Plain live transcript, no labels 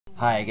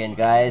Hi again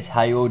guys,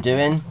 how you all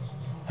doing?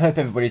 Hope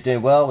everybody's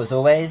doing well as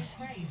always.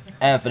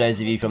 And for those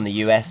of you from the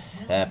US,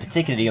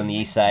 particularly on the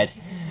east side,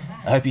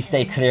 I hope you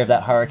stay clear of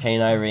that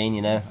Hurricane Irene,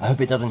 you know. I hope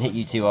it doesn't hit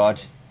you too hard.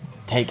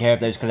 Take care of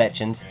those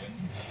collections.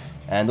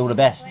 And all the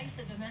best.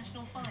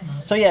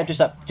 So yeah, just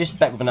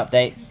back with an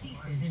update.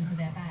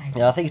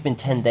 You know, I think it's been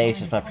 10 days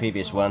since my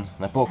previous one,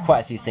 and I've bought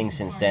quite a few things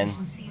since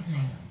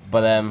then.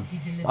 But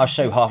I'll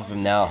show half of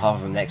them now, half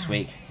of them next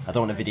week. I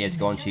don't want the video to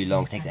go on too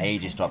long, it takes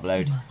ages to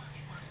upload.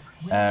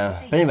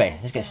 But anyway,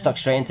 let's get stuck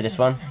straight into this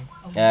one.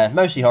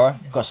 Mostly horror,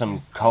 got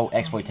some cult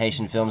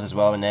exploitation films as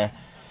well in there.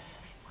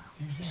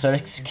 So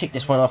let's kick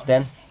this one off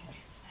then.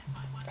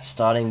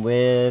 Starting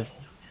with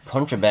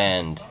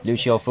Contraband,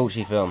 Lucio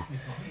Fulci film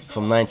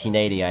from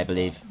 1980, I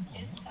believe.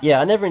 Yeah,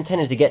 I never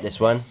intended to get this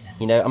one.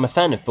 You know, I'm a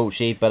fan of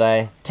Fulci, but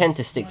I tend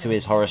to stick to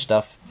his horror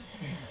stuff.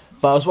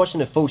 But I was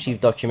watching a Fulci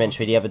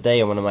documentary the other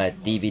day on one of my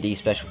DVD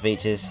special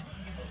features,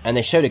 and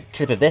they showed a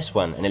clip of this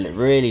one, and it looked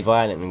really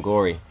violent and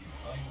gory,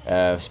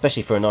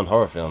 especially for a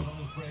non-horror film.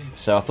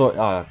 So I thought,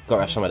 oh, I've got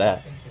to have some of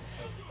that.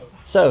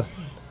 So,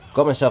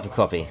 got myself a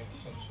copy.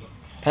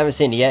 Haven't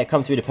seen it yet, it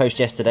come through the post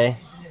yesterday,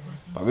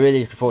 but really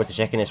looking forward to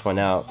checking this one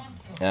out.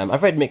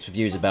 I've read mixed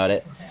reviews about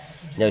it.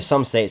 You know,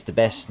 some say it's the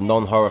best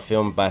non-horror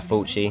film by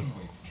Fulci.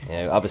 You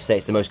know, others say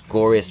it's the most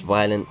goriest,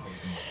 violent,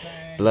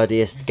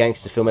 bloodiest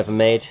gangster film ever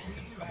made.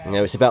 You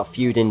know, it's about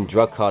feuding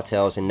drug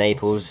cartels in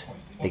Naples.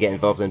 They get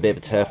involved in a bit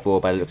of a turf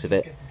war by the looks of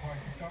it.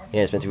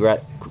 Yeah, it's meant to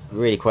be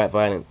really quite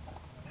violent.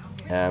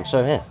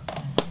 So yeah,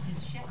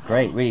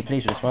 great, really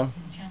pleased with this one.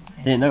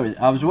 Didn't know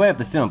I was aware of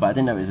the film, but I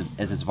didn't know it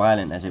was as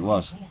violent as it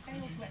was,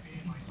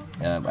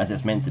 as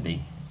it's meant to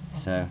be.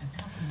 So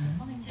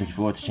looking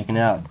forward to checking it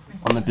out.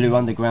 On the Blue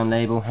Underground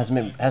label,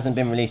 hasn't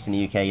been released in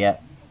the UK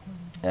yet.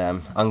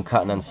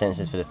 Uncut and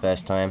uncensored for the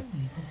first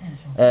time.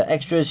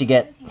 Extras, you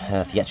get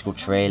a theatrical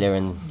trailer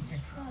and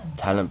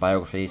talent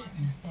biographies.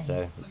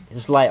 So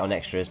it's light on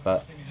extras,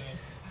 but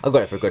I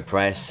got it for a good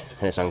price,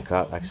 and it's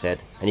uncut, like I said.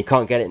 And you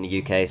can't get it in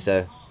the UK,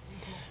 so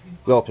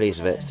we're all pleased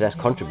with it. So that's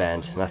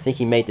Contraband, and I think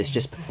he made this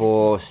just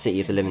before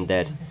City of the Living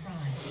Dead.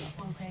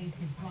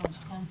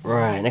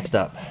 Right, next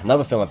up,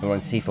 another film I've been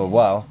wanting to see for a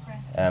while.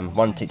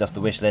 One ticked off the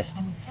wish list.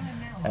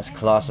 That's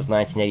Class of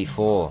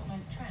 1984.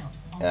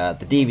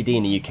 The DVD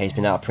in the UK has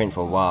been out of print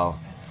for a while,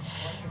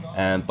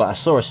 but I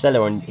saw a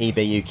seller on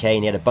eBay UK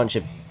and he had a bunch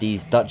of these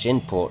Dutch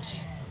imports,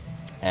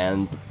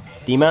 and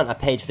the amount I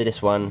paid for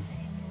this one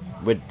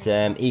would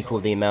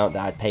equal the amount that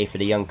I'd pay for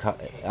the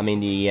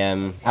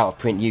out of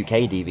print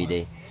UK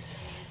DVD.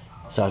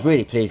 So I was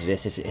really pleased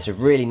with this. It's a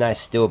really nice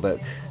steelbook.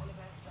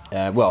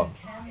 Well,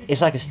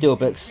 it's like a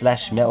steelbook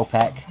slash metal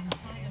pack.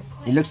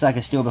 It looks like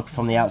a steelbook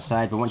from the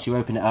outside, but once you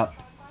open it up,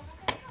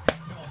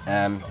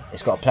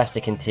 it's got a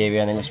plastic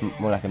interior and it looks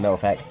more like a metal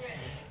pack.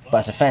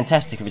 But it's a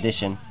fantastic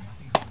edition.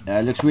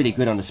 It looks really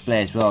good on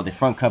display as well. The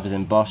front cover's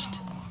embossed,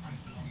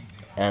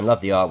 and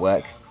love the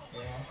artwork.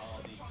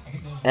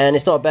 And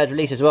it's not a bad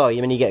release as well. I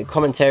mean, you get a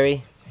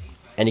commentary,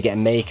 and you get a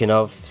making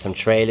of, some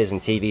trailers and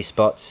TV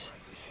spots,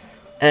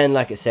 and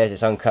like it says,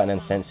 it's uncut and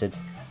uncensored.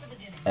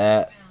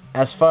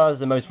 As far as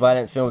the most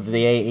violent film of the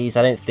 80s,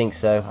 I don't think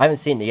so. I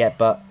haven't seen it yet,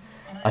 but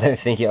I don't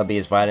think it'll be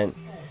as violent.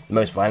 The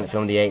most violent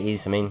film of the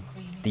 80s. I mean,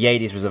 the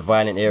 80s was a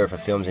violent era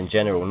for films in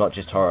general, not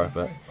just horror,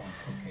 but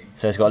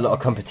so it's got a lot of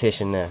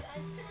competition there.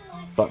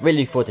 But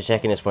really look forward to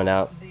checking this one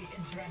out.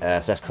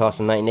 So that's Class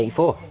of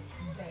 1984.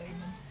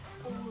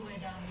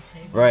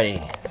 Right,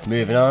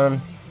 moving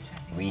on.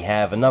 We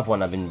have another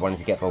one I've been wanting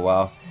to get for a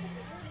while.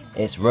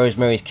 It's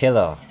Rosemary's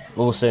Killer,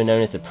 also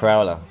known as the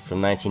Prowler,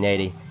 from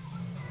 1980.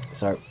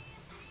 So,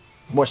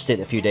 watched it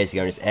a few days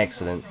ago and it's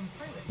excellent.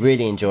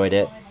 Really enjoyed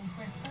it.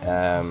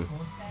 The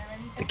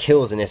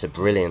kills in this are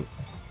brilliant.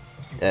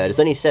 There's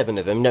only 7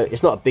 of them. No,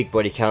 it's not a big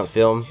body count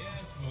film,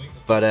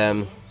 but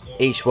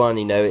each one,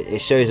 you know,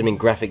 it shows them in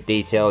graphic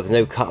detail. There's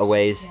no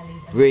cutaways,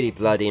 really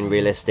bloody and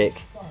realistic,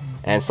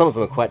 and some of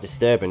them are quite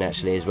disturbing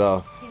actually as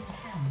well.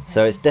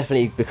 So it's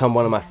definitely become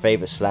one of my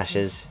favourite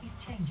slashers,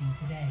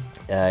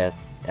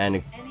 and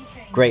a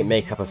great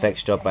makeup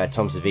effects job by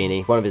Tom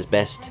Savini, one of his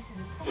best.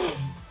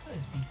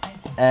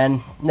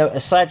 And you know,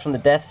 aside from the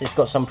deaths, it's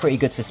got some pretty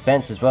good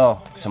suspense as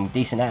well, some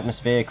decent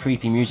atmosphere,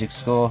 creepy music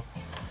score.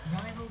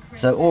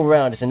 So all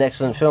round, it's an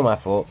excellent film,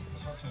 I thought.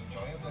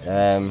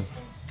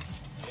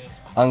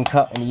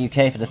 Uncut in the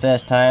UK for the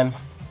first time,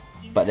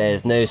 but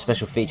there's no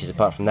special features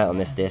apart from that on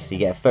this disc. You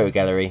get a photo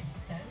gallery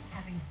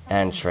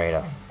and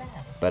trailer.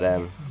 But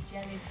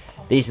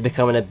these are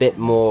becoming a bit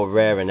more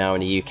rarer now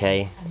in the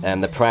UK.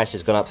 The price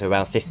has gone up to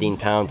around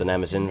 £15 on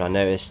Amazon, I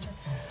noticed.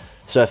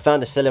 So I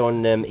found a seller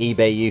on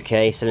eBay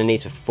UK selling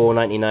these for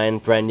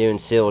 $4.99, brand new and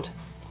sealed.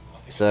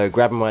 So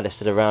grab them while they're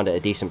still around at a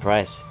decent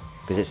price,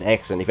 because it's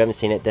excellent. If you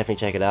haven't seen it, definitely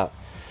check it out.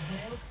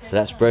 So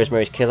that's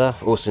Rosemary's Killer,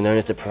 also known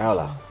as the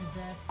Prowler.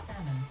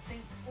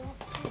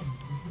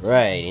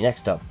 Right,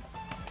 next up,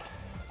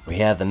 we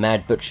have The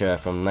Mad Butcher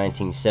from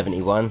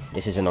 1971.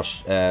 This is not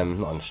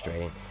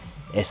Australian.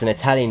 It's an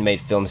Italian-made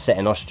film set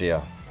in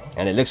Austria,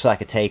 and it looks like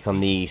a take on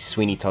the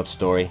Sweeney Todd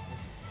story.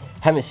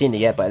 Haven't seen it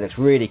yet, but it looks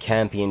really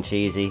campy and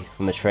cheesy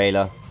from the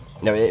trailer.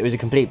 No, it was a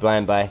complete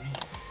blind buy.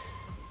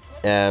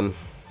 But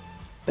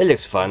it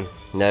looks fun,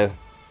 you know.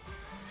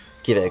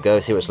 Give it a go,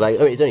 see what it's like.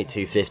 Oh, it's only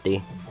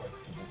 $2.50.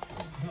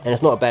 And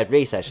it's not a bad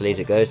release actually as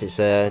it goes. It's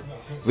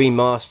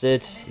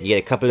remastered. You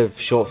get a couple of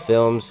short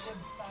films,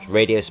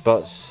 radio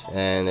spots,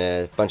 and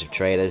a bunch of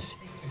trailers.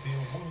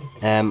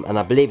 And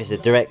I believe it's a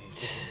direct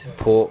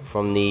port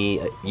from the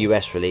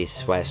US release,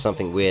 where it's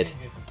something weird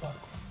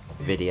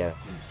video.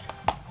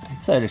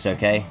 So it looks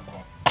okay.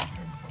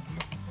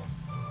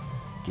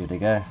 Give it a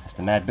go. It's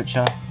the Mad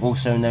Butcher,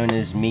 also known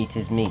as Meat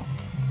is Meat,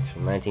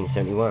 from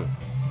 1971.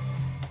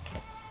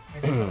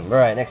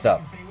 Right, next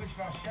up,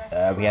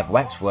 we have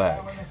Waxwork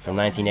from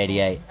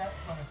 1988.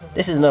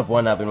 This is another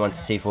one I've been wanting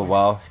to see for a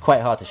while. It's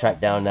quite hard to track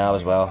down now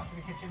as well.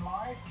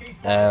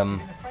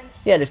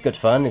 Yeah, it looks good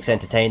fun. It's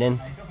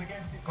entertaining,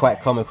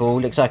 quite comical.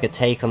 Looks like a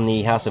take on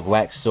the House of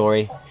Wax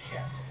story,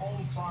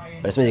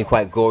 but it's really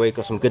quite gory.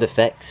 Got some good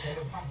effects.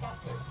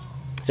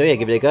 So yeah,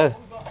 give it a go.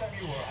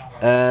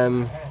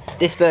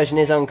 This version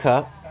is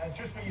uncut,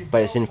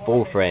 but it's in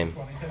full frame.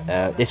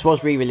 This was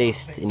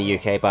re-released in the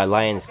UK by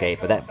Lionsgate,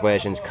 but that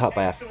version's cut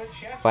by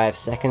 5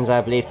 seconds,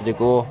 I believe, to the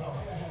gore.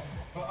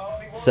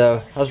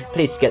 So I was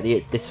pleased to get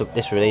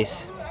this release.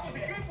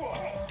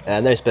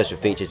 No special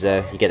features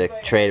though. You get a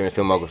trailer and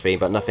filmography,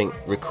 but nothing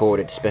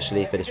recorded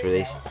especially for this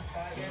release.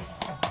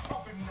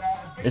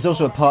 There's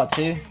also a part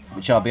 2,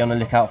 which I'll be on the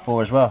lookout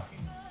for as well.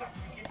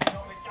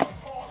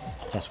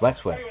 That's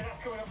Waxwork.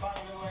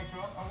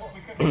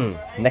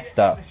 Next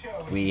up,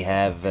 we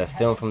have a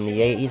film from the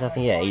 80s, I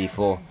think, yeah,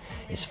 84.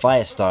 It's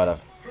Firestarter,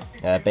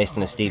 based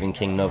on a Stephen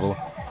King novel.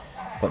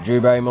 Got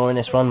Drew Barrymore in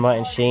this one,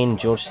 Martin Sheen,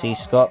 George C.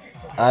 Scott.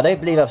 I don't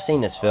believe I've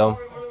seen this film.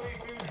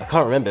 I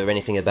can't remember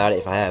anything about it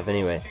if I have,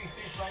 anyway.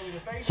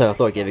 So I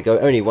thought I'd give it a go.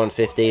 Only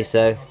 $1.50,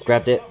 so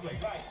grabbed it.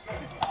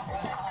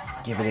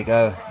 Give it a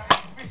go.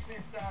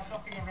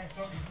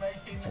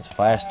 It's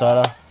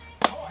Firestarter.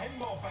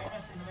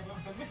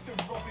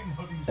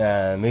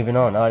 Moving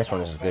on. Oh, this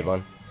one is a good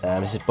one.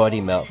 This is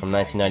Body Melt from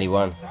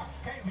 1991.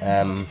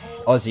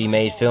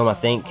 Aussie-made film, I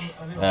think.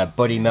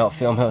 Body Melt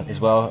film as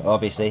well,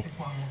 obviously.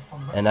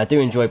 And I do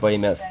enjoy Body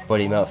Melt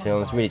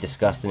films. Really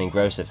disgusting and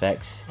gross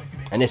effects.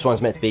 And this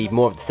one's meant to be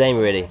more of the same,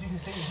 really.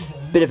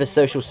 Bit of a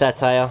social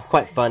satire,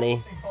 quite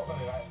funny.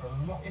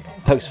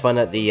 Pokes fun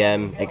at the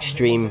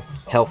extreme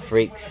health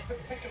freaks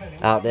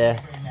out there.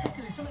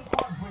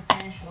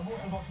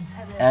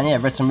 And yeah,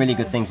 I've read some really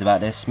good things about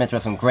this. It's meant to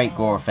have some great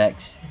gore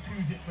effects.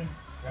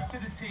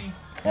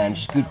 And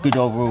just good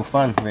overall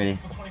fun, really.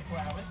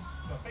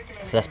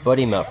 So that's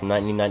Body Melt from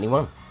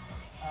 1991.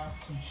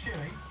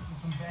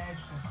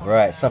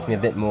 Right, something a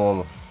bit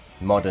more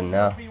modern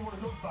now.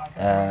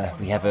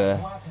 We have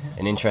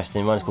an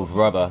interesting one. It's called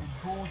Rubber.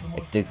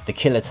 It's the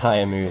Killer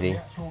Tire movie.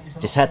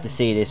 Just had to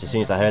see this as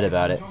soon as I heard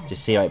about it.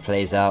 Just see how it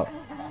plays out.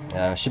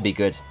 Should be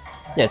good.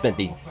 Yeah, it's meant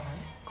to be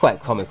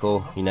quite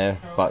comical, you know,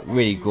 but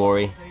really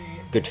gory.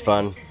 Good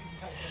fun.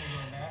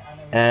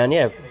 And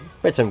yeah,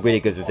 read some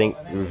really good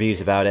reviews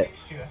about it.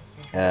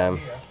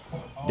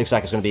 Looks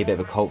like it's going to be a bit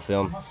of a cult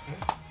film.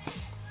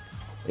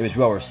 It was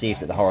well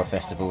received at the horror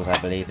festivals,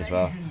 I believe, as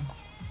well.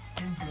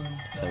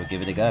 So we'll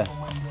give it a go.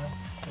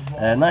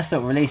 Nice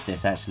little release, this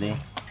actually.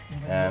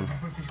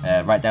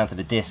 Right down to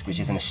the disc, which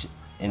is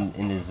in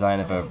the design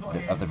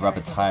of the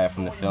rubber tire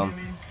from the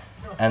film,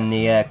 and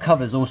the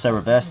cover's also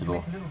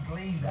reversible.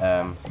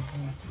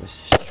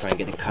 Let's try and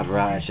get the cover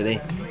out actually.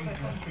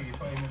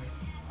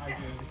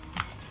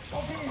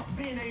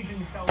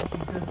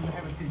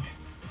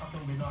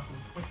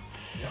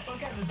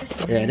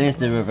 Yeah, there's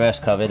the reverse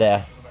cover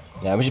there.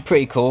 Yeah, which is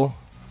pretty cool.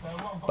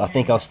 But I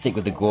think I'll stick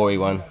with the gory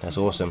one. That's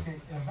awesome.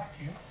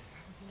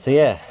 So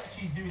yeah,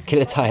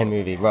 Killer Tire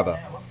movie, Rubber.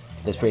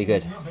 That's pretty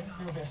good.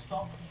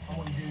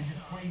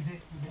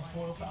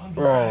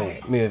 Right,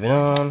 moving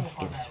on.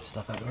 Get this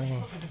stuff out of the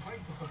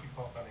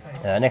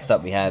way. Next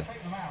up we have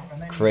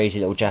crazy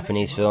little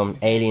Japanese film,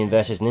 Alien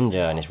vs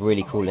Ninja, and it's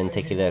really cool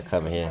lenticular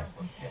cover here.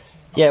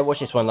 Yeah, I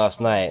watched this one last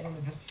night,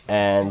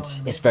 and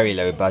it's very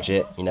low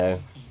budget, you know.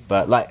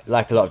 But like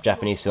a lot of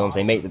Japanese films,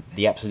 they make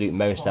the absolute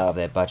most out of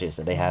their budgets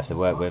that they have to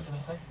work with.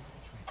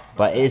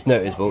 But it is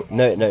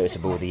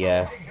noticeable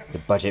the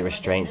budget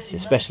restraints,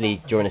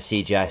 especially during the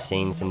CGI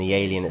scenes and the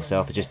alien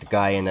itself is just a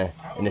guy in a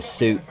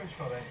suit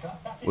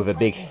with a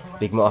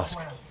big mask.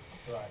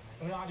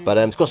 But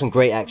it's got some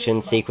great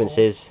action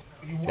sequences.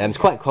 It's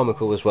quite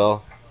comical as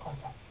well.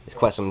 It's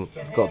got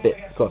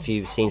a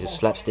few scenes of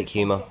slapstick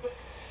humour.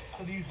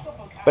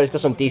 But it's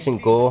got some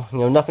decent gore, you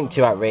know, nothing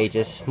too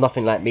outrageous,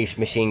 nothing like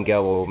Machine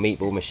Girl or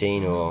Meatball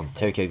Machine or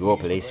Tokyo Gore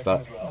Police,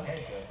 but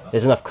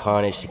there's enough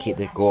carnage to keep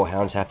the gore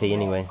hounds happy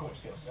anyway.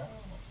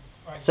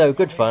 So,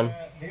 good fun,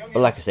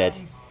 but like I said,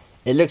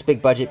 it looks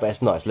big budget, but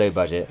it's not, it's low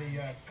budget.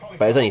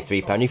 But it's only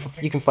 £3,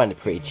 you can find it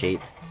pretty cheap.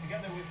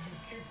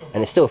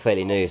 And it's still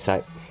fairly new, it's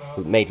like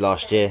made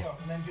last year,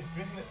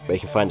 but you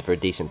can find it for a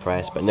decent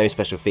price, but no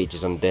special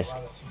features on the disc.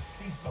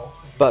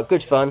 But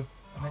good fun,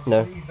 you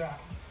know.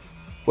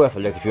 Worth a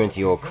look if you're into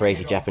your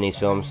crazy Japanese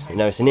films. You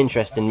know, it's an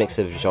interesting mix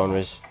of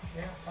genres.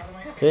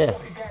 So yeah,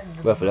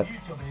 worth a look.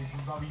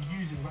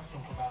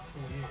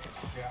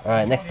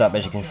 Alright, next up,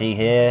 as you can see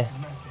here,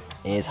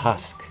 is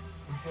Husk.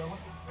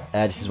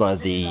 This is one of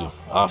the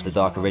After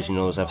Dark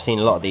originals. I've seen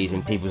a lot of these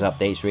in people's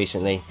updates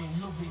recently,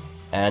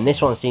 and this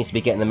one seems to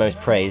be getting the most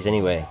praise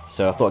anyway,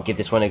 so I thought I'd give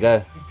this one a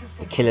go.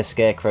 A killer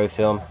scarecrow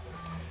film.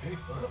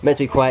 Meant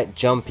to be quite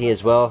jumpy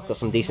as well, got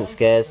some decent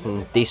scares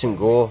and decent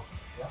gore.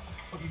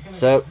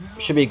 So,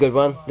 should be a good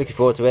one, looking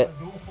forward to it.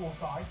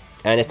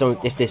 And if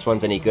this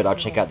one's any good, I'll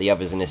check out the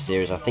others in this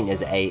series. I think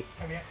there's 8.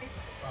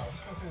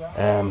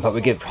 But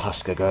we give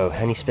Husk a go.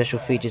 Any special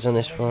features on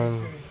this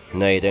one?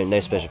 No, you don't.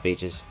 No special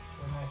features.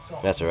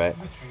 That's alright.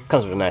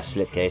 Comes with a nice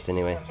slipcase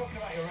anyway.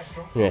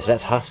 Yeah, so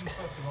that's Husk.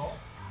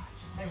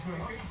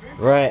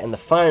 Right, and the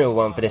final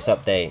one for this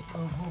update.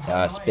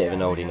 It's a bit of an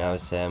oldie now.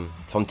 It's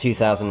from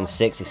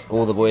 2006. It's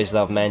All the Boys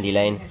Love Mandy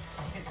Lane.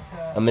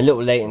 I'm a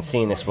little late in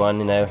seeing this one,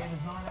 you know.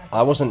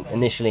 I wasn't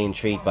initially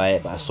intrigued by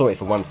it, but I saw it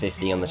for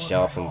 $1.50 on the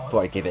shelf and thought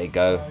I'd give it a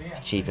go.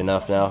 It's cheap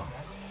enough now.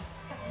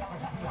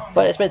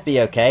 But it's meant to be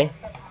okay.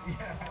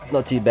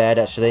 Not too bad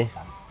actually,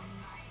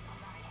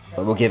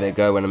 but we'll give it a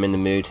go when I'm in the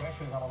mood.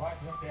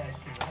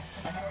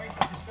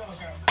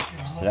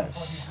 So that's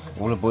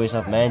All the Boys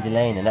Love Mandy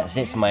Lane, and that's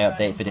it for my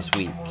update for this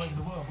week.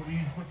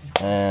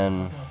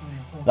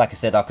 Like I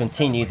said, I'll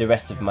continue the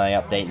rest of my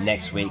update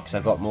next week because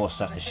I've got more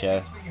stuff to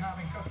show.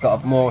 I've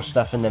got more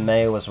stuff in the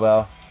mail as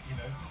well.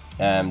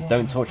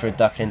 Don't Torture a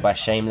Duckling by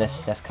Shameless,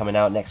 that's coming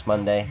out next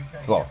Monday.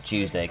 Well,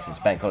 Tuesday, because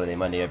it's Bank Holiday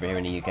Monday over here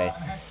in the UK.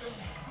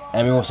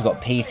 And we've also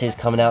got Pieces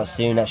coming out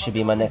soon. That should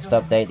be my next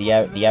update,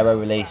 the Arrow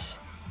release.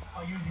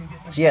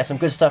 So yeah, some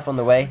good stuff on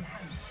the way.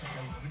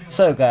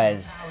 So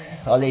guys,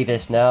 I'll leave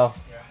this now.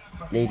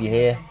 Leave you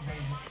here.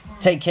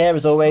 Take care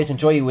as always.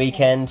 Enjoy your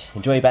weekend.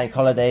 Enjoy your bank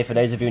holiday for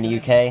those of you in the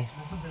UK.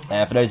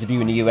 And for those of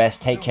you in the US,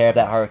 take care of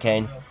that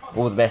hurricane.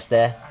 All the best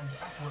there.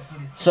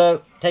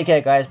 So, take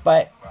care guys.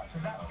 Bye.